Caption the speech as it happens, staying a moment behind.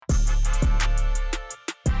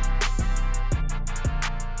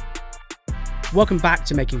Welcome back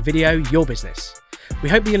to Making Video Your Business. We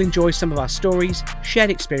hope that you'll enjoy some of our stories, shared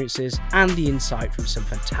experiences, and the insight from some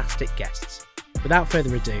fantastic guests. Without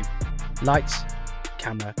further ado, lights,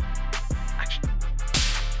 camera, action.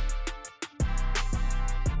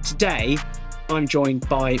 Today, I'm joined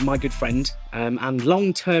by my good friend and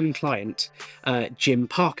long-term client, Jim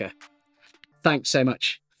Parker. Thanks so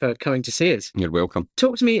much for coming to see us. You're welcome.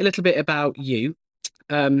 Talk to me a little bit about you.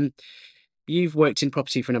 You've worked in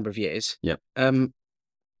property for a number of years. Yep.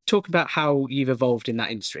 Talk about how you've evolved in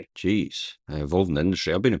that industry. Jeez, I evolved in the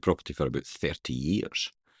industry. I've been in property for about 30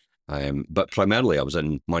 years. But primarily I was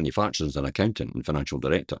in manufacturing as an accountant and financial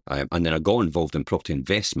director. And then I got involved in property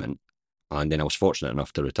investment. And then I was fortunate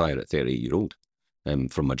enough to retire at 38-year-old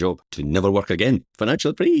from my job to never work again.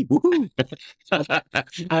 Financially free. Woohoo!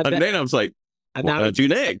 and then I was like, what can I do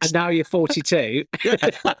next? And now you're 42.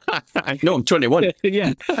 No, I'm 21.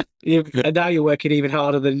 Yeah. And now you're working even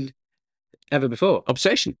harder than ever before.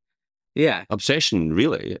 Obsession. Yeah. Obsession,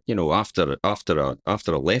 really. You know, after I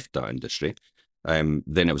left that industry, then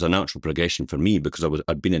it was a natural progression for me because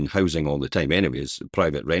I'd been in housing all the time anyways,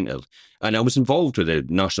 private renter. And I was involved with the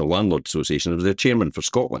National Landlord Association. I was the chairman for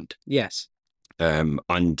Scotland. Yes. And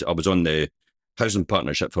I was on the housing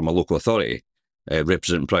partnership for my local authority,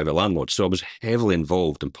 representing private landlords. So I was heavily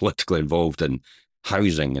involved and politically involved in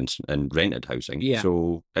housing and rented housing. Yeah.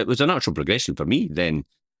 So it was a natural progression for me then,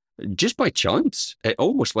 just by chance. It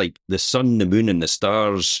almost like the sun, the moon and the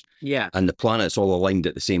stars and the planets all aligned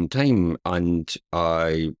at the same time. And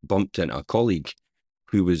I bumped into a colleague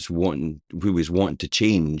who was wanting to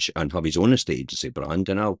change and have his own estate agency brand.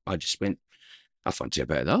 And I just went, I fancy a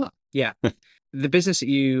bit of that. Yeah. The business that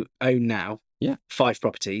you own now, Fife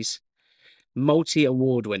Properties,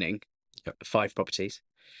 multi-award winning, 5 properties.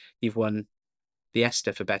 You've won the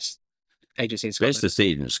ESTA for best agency in Scotland. Best estate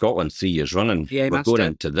agent in Scotland 3 years running. Yeah, we're going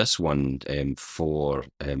into this one for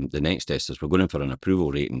the next ESTAs. We're going in for an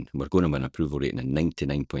approval rating. We're going to win an approval rating of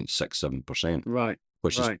 99.67%. Right.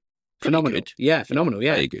 Which is phenomenal. Good. Yeah, phenomenal.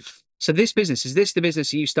 Yeah. Very good. So this business, is this the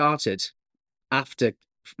business you started after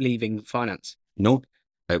leaving finance? No,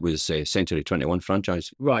 it was Century 21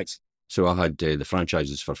 franchise. Right. So I had the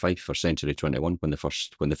franchises for Fife for Century 21 when they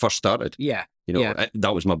first started. Yeah. You know,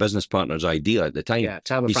 that was my business partner's idea at the time. Yeah,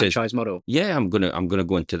 to have a franchise model. Yeah, I'm gonna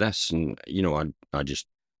go into this, and you know, I just,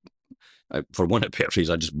 for one of the purposes,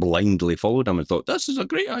 I just blindly followed him and thought this is a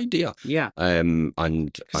great idea. Yeah. And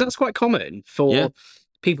because that's quite common for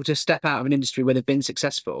people to step out of an industry where they've been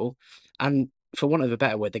successful, and for want of a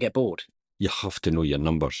better word, they get bored. You have to know your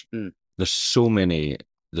numbers. Mm. There's so many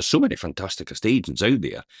fantastic estate agents out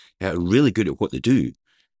there that are really good at what they do.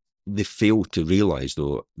 They fail to realise,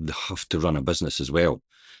 though, they have to run a business as well.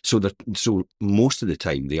 So most of the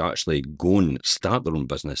time, they actually go and start their own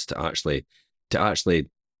business to actually,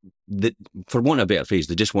 for want of a better phrase,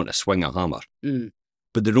 they just want to swing a hammer. Mm.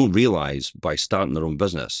 But they don't realise by starting their own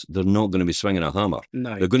business, they're not going to be swinging a hammer.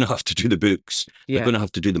 No. They're going to have to do the books. Yeah. They're going to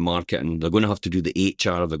have to do the marketing. They're going to have to do the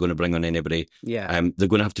HR if they're going to bring on anybody. Yeah. They're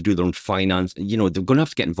going to have to do their own finance. You know, they're going to have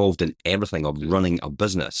to get involved in everything of running a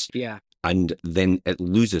business. Yeah. And then it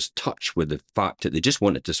loses touch with the fact that they just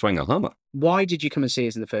wanted to swing a hammer. Why did you come and see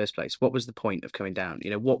us in the first place? What was the point of coming down?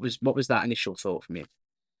 You know, what was that initial thought from you?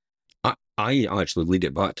 I actually lead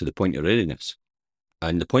it back to the point of readiness.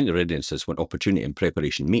 And the point of readiness is when opportunity and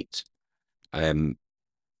preparation meet. And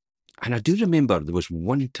I do remember there was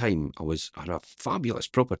one time I was at a fabulous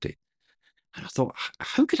property and I thought,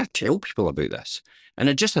 how could I tell people about this? And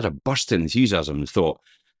I just had a burst of enthusiasm and thought,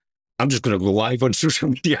 I'm just going to go live on social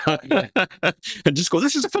media and just go,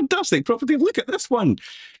 this is a fantastic property. Look at this one.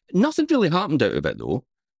 Nothing really happened out of it though.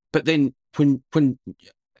 But then when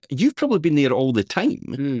you've probably been there all the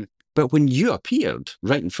time, but when you appeared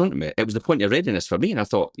right in front of me, it was the point of readiness for me. And I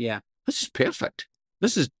thought, this is perfect.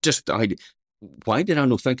 This is just, why did I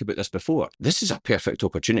not think about this before? This is a perfect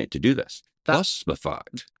opportunity to do this. That's the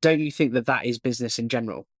fact. Don't you think that is business in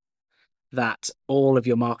general? That all of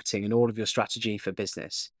your marketing and all of your strategy for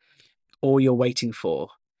business, all you're waiting for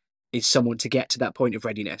is someone to get to that point of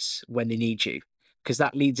readiness when they need you. Because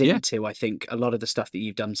that leads into, I think, a lot of the stuff that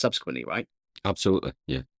you've done subsequently, right? Absolutely,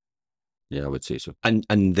 yeah. Yeah, I would say so. And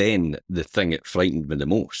then the thing that frightened me the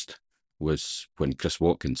most was when Chris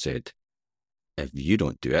Watkins said, if you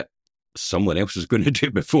don't do it, someone else is going to do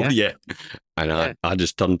it before you. And I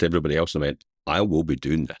just turned to everybody else and went, I will be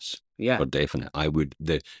doing this. Yeah. For definite. I would,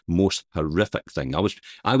 the most horrific thing.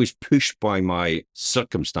 I was pushed by my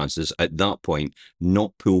circumstances at that point,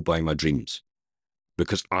 not pulled by my dreams.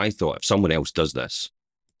 Because I thought if someone else does this,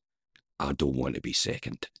 I don't want to be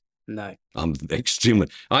second. No. I'm extremely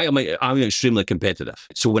competitive.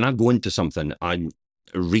 So when I go into something,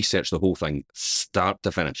 research the whole thing, start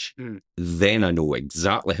to finish. Mm. Then I know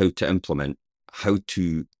exactly how to implement, how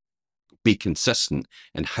to be consistent,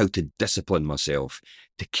 and how to discipline myself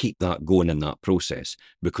to keep that going in that process,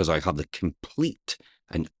 because I have the complete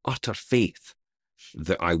and utter faith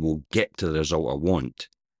that I will get to the result I want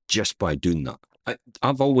just by doing that.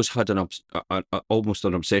 I've always had almost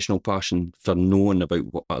an obsessional passion for knowing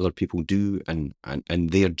about what other people do and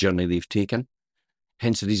their journey they've taken.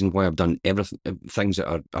 Hence the reason why I've done everything, things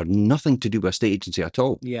that are nothing to do with a state agency at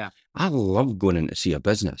all. Yeah. I love going in to see a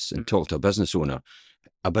business and talk to a business owner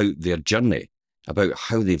about their journey, about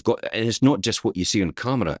how they've got, and it's not just what you see on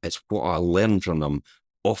camera, it's what I learn from them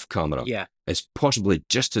off camera. Yeah. It's possibly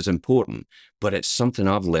just as important, but it's something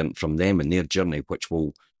I've learned from them and their journey, which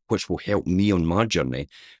will help me on my journey,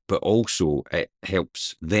 but also it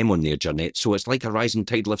helps them on their journey. So it's like a rising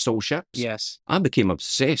tide lifts all ships. Yes. I became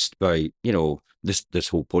obsessed by, this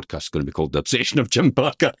whole podcast is going to be called The Obsession of Jim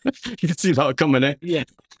Parker. You can see that coming in. Yeah.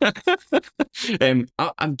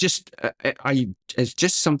 I'm just, it's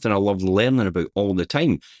just something I love learning about all the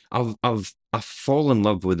time. I fall in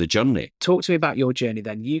love with the journey. Talk to me about your journey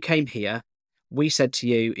then. You came here. We said to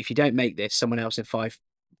you, if you don't make this, someone else in Fife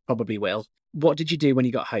probably will. What did you do when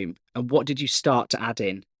you got home? And what did you start to add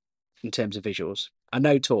in terms of visuals? I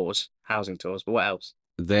know tours, housing tours, but what else?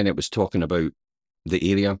 Then it was talking about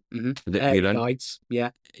the area that we're in. Guides,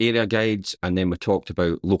 yeah. Area guides, and then we talked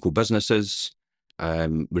about local businesses.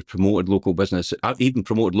 We promoted local business. I even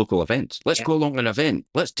promoted local events. Let's go along an event.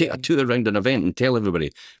 Let's take a tour around an event and tell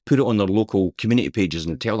everybody. Put it on their local community pages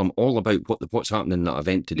and tell them all about what's happening in that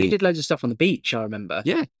event today. You did loads of stuff on the beach, I remember.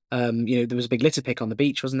 Yeah. There was a big litter pick on the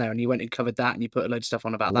beach, wasn't there? And you went and covered that, and you put a load of stuff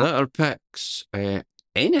on about that. Litter picks,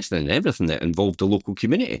 anything and everything that involved the local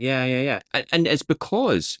community. Yeah. And it's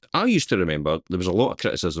because I used to remember there was a lot of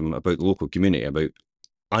criticism about the local community about,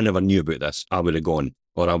 I never knew about this. I would have gone,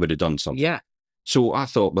 or I would have done something. Yeah. So I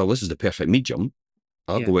thought, well, this is the perfect medium.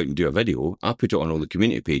 I'll go out and do a video. I'll put it on all the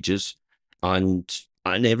community pages, and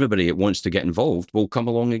everybody that wants to get involved will come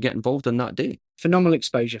along and get involved on that day. Phenomenal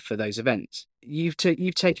exposure for those events. You've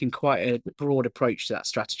taken quite a broad approach to that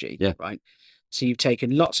strategy, right? So you've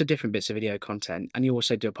taken lots of different bits of video content, and you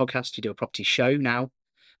also do a podcast. You do a property show now.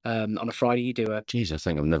 On a Friday, you do a... Jeez, I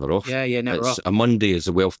think I'm never off. Yeah, never off. A Monday is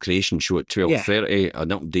the wealth creation show at 12:30, an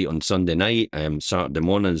update on Sunday night, Saturday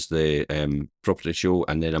morning is the property show,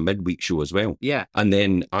 and then a midweek show as well. Yeah. And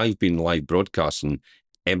then I've been live broadcasting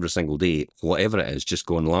every single day, whatever it is, just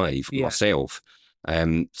going live myself,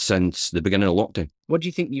 since the beginning of lockdown. What do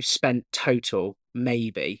you think you've spent total,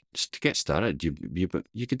 maybe? Just to get started, you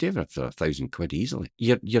could do it for £1,000 easily.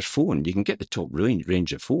 Your phone, you can get the top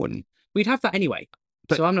range of phone. We'd have that anyway.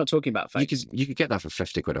 But so I'm not talking about phones. You could get that for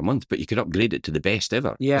 £50 a month, but you could upgrade it to the best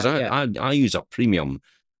ever. Yeah. I use a premium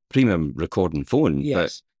recording phone,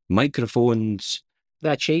 but microphones,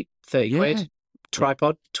 they're cheap, 30 quid.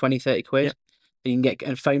 Tripod, 20, 30 quid. Yeah. You can get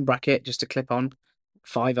a phone bracket just to clip on,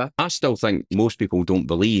 £5. I still think most people don't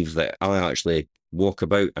believe that I actually walk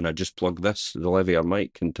about and I just plug the lavalier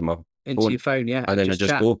mic into your phone, yeah. And then I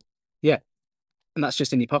just go. Yeah. And that's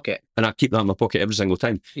just in your pocket. And I keep that in my pocket every single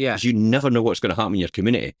time. Yeah. Because you never know what's going to happen in your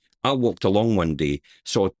community. I walked along one day,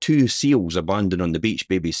 saw 2 seals abandoned on the beach,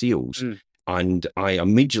 baby seals. And I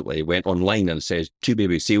immediately went online and says, 2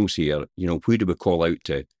 baby seals here, who do we call out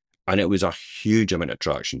to? And it was a huge amount of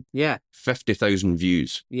traction. Yeah. 50,000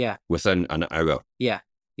 views. Yeah. Within an hour. Yeah.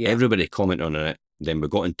 Everybody commented on it. Then we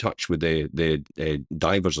got in touch with the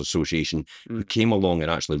Divers Association, who came along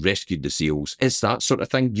and actually rescued the seals. It's that sort of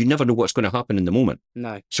thing. You never know what's going to happen in the moment.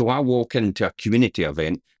 No. So I walk into a community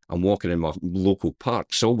event. I'm walking in my local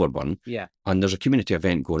park, Silverburn, and there's a community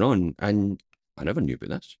event going on, and I never knew about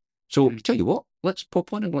this. So tell you what, let's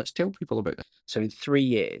pop on and let's tell people about it. So in 3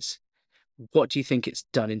 years, what do you think it's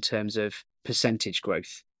done in terms of percentage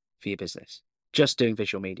growth for your business? Just doing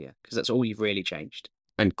visual media, because that's all you've really changed.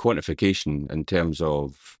 And quantification in terms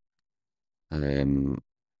of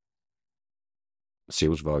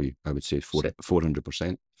sales value, I would say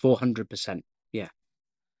 400%. 400%, yeah.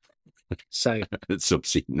 So it's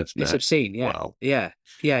obscene, isn't it? It's obscene, yeah. Wow. Yeah.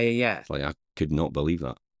 It's like I could not believe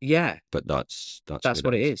that. Yeah. But that's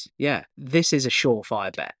what it is. Yeah. This is a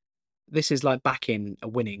surefire bet. This is like backing a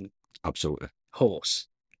winning horse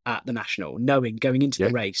at the National, knowing going into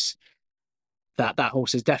the race that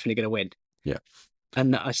horse is definitely going to win. Yeah.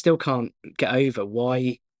 And I still can't get over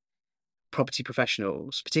why property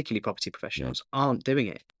professionals, particularly property professionals, aren't doing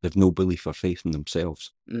it. They've no belief or faith in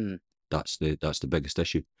themselves. Mm. That's the biggest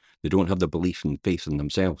issue. They don't have the belief and faith in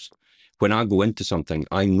themselves. When I go into something,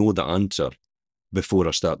 I know the answer before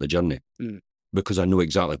I start the journey because I know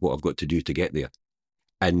exactly what I've got to do to get there.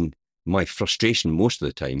 And My frustration most of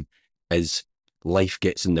the time is life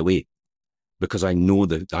gets in the way, because I know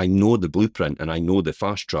the blueprint and I know the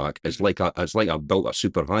fast track. It's like I've built a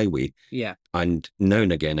super highway, Yeah. and now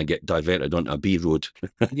and again I get diverted onto a B road.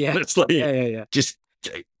 Yeah. It's like, Yeah. just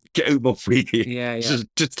get out of my way. Yeah.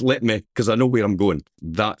 Just let me, because I know where I'm going.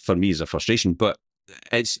 That for me is a frustration, but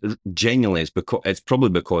it's genuinely, it's probably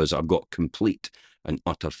because I've got complete and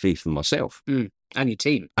utter faith in myself. And your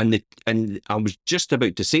team. And I was just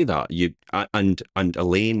about to say that and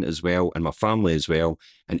Elaine as well, and my family as well,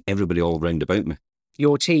 and everybody all round about me.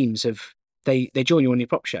 Your teams they join you on your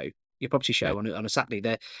property show Yeah. on a Saturday.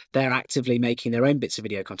 They're actively making their own bits of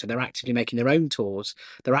video content. They're actively making their own tours.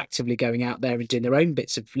 They're actively going out there and doing their own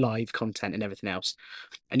bits of live content and everything else.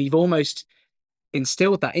 And you've almost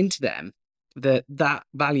instilled that into them, that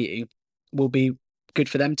value will be good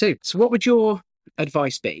for them too. So what would your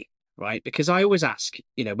advice be, right? Because I always ask,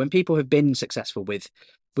 when people have been successful with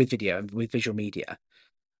video and with visual media,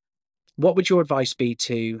 what would your advice be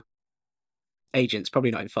to agents?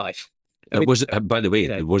 Probably not in Fife. There was, by the way, you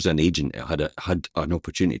know, there was an agent that had an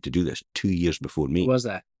opportunity to do this 2 years before me. Was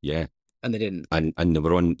there? Yeah, And they didn't. and they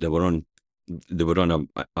were on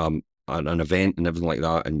an event and everything like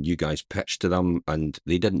that, and you guys pitched to them, and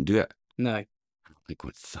they didn't do it. No. I'm like,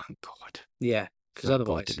 going, thank God. Yeah, because Thank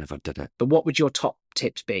otherwise God they never did it. But what would your top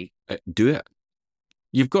tips be? Do it.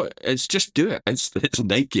 It's just do it. It's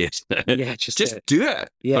Nike, isn't it? Yeah, just do it.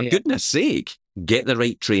 Yeah, For goodness sake, get the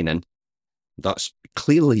right training. That's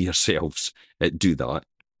clearly yourselves that do that.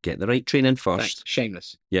 Get the right training first. Thanks.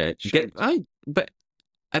 Shameless. Yeah, but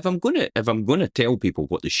if I'm gonna tell people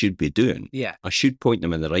what they should be doing, Yeah. I should point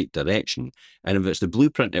them in the right direction. And if it's the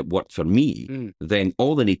blueprint that worked for me, then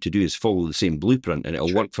all they need to do is follow the same blueprint and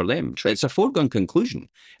it'll work for them. It's a foregone conclusion.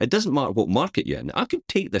 It doesn't matter what market you're in. I could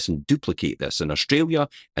take this and duplicate this in Australia,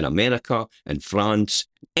 in America, in France,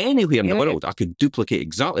 anywhere in the world. I could duplicate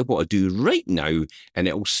exactly what I do right now and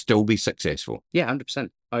it'll still be successful. Yeah,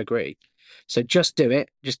 100%. I agree. So just do it.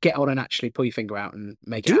 Just get on and actually pull your finger out and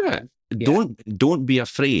make it happen. Yeah. Don't be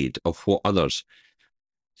afraid of what others.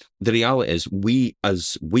 The reality is, we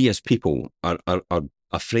as people are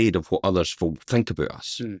afraid of what others will think about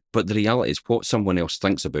us. But the reality is, what someone else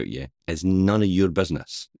thinks about you is none of your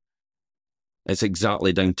business. It's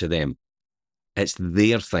exactly down to them. It's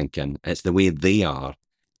their thinking. It's the way they are,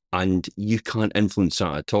 and you can't influence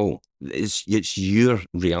that at all. It's your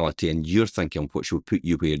reality and your thinking which will put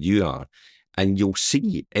you where you are. And you'll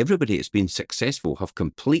see everybody that's been successful have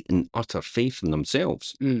complete and utter faith in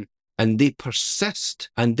themselves. And they persist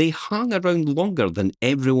and they hang around longer than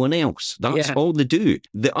everyone else. That's all they do.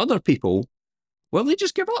 The other people, well, they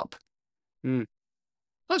just give up.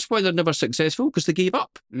 That's why they're never successful, because they gave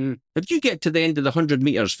up. If you get to the end of the 100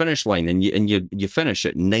 meters finish line and you finish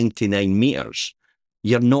at 99 meters,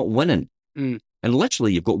 you're not winning. And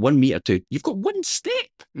literally, you've got 1 meter you've got one step,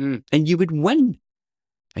 and you would win.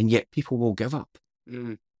 And yet people will give up.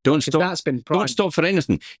 Don't stop. Don't stop for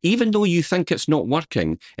anything. Even though you think it's not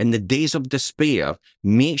working, in the days of despair,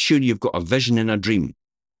 make sure you've got a vision and a dream.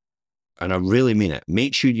 And I really mean it.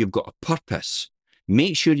 Make sure you've got a purpose.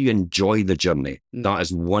 Make sure you enjoy the journey. That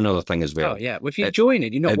is one other thing as well. Oh, yeah. Well, if you're enjoying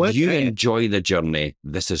it, you're not working. If you enjoy the journey,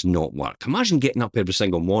 this is not work. Imagine getting up every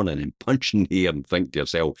single morning and punching the air and think to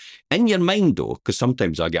yourself, in your mind though, because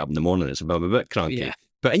sometimes I get up in the morning and I'm a bit cranky. Yeah.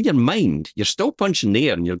 But in your mind, you're still punching the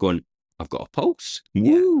air and you're going, I've got a pulse.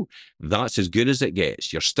 Woo! That's as good as it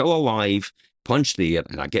gets. You're still alive, punch the air,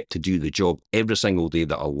 and I get to do the job every single day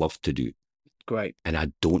that I love to do. Great. And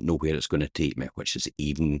I don't know where it's going to take me, which is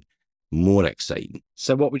even more exciting.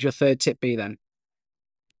 So what would your third tip be then?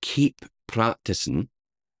 Keep practicing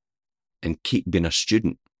and keep being a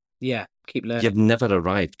student. Yeah, keep learning. You've never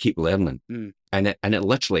arrived. Keep learning. And it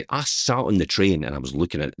literally, I sat on the train and I was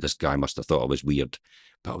looking at this guy. Must have thought I was weird,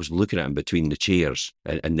 but I was looking at him between the chairs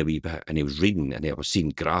and the wee bit, and he was reading, and I was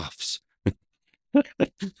seeing graphs.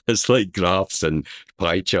 It's like graphs and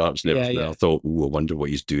pie charts and everything. I thought, oh, I wonder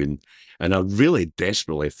what he's doing. And I really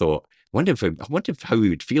desperately thought, I wonder how he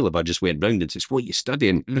would feel if I just went round and said, "What are you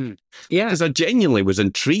studying?" Yeah, because I genuinely was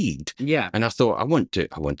intrigued. Yeah, and I thought, I want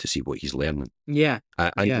to see what he's learning. Yeah,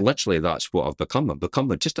 and literally, that's what I've become. I've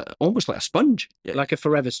become just almost like a sponge, like a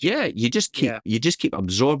forever student. Yeah, you just keep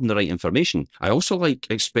absorbing the right information. I also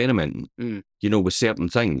like experimenting. With certain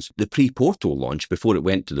things. The pre-portal launch, before it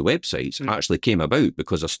went to the websites, actually came about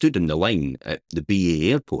because I stood in the line at the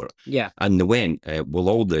BA airport. Yeah, and they went, "Will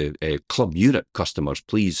all the Club Europe customers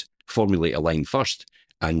please formulate a line first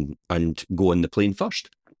and go on the plane first?"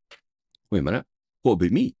 Wait a minute, what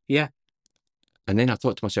about me? Yeah. And then I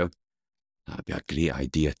thought to myself, that'd be a great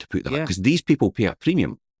idea to put that, because these people pay a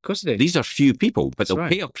premium. Of course they do. These are few people, but That's they'll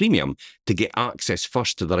right. pay a premium to get access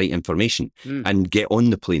first to the right information Mm. and get on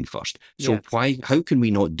the plane first. So Yeah. how can we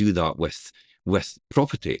not do that with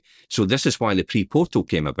property? So this is why the pre-portal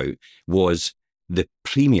came about, was the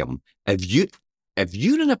premium. If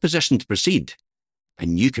you're in a position to proceed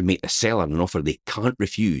and you can make the seller an offer they can't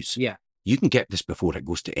refuse, Yeah. you can get this before it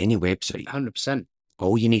goes to any website. 100%.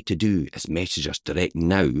 All you need to do is message us direct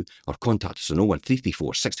now or contact us on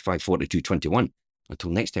 01334 65 42 21. Until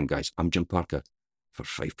next time, guys, I'm Jim Parker for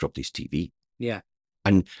Fife Properties TV. Yeah.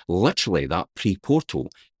 And literally that pre-portal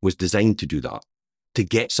was designed to do that, to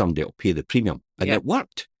get somebody to pay the premium. And Yeah. it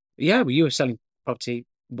worked. Yeah, well, you were selling property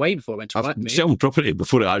way before it went to I've Rightmove. selling property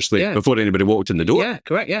before anybody walked in the door. Yeah,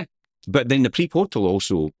 correct, yeah. But then the pre-portal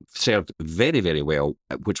also served very, very well,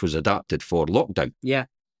 which was adapted for lockdown. Yeah.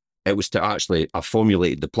 It was to actually, I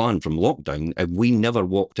formulated the plan from lockdown. If we never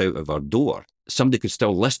walked out of our door, somebody could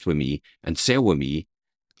still list with me and sell with me.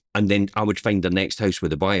 And then I would find the next house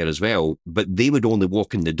with the buyer as well. But they would only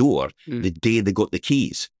walk in the door the day they got the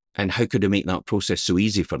keys. And how could I make that process so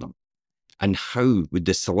easy for them? And how would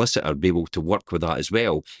the solicitor be able to work with that as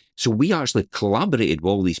well? So we actually collaborated with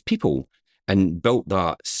all these people and built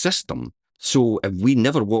that system. So if we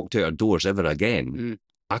never walked out our doors ever again,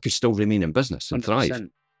 I could still remain in business and 100%. thrive.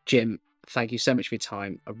 Jim, thank you so much for your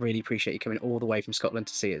time. I really appreciate you coming all the way from Scotland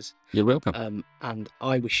to see us. You're welcome. And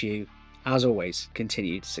I wish you, as always,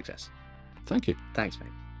 continued success. Thank you. Thanks, mate.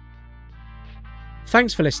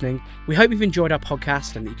 Thanks for listening. We hope you've enjoyed our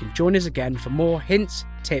podcast and that you can join us again for more hints,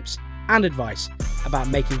 tips, and advice about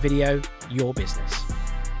making video your business.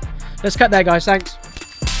 Let's cut there, guys. Thanks.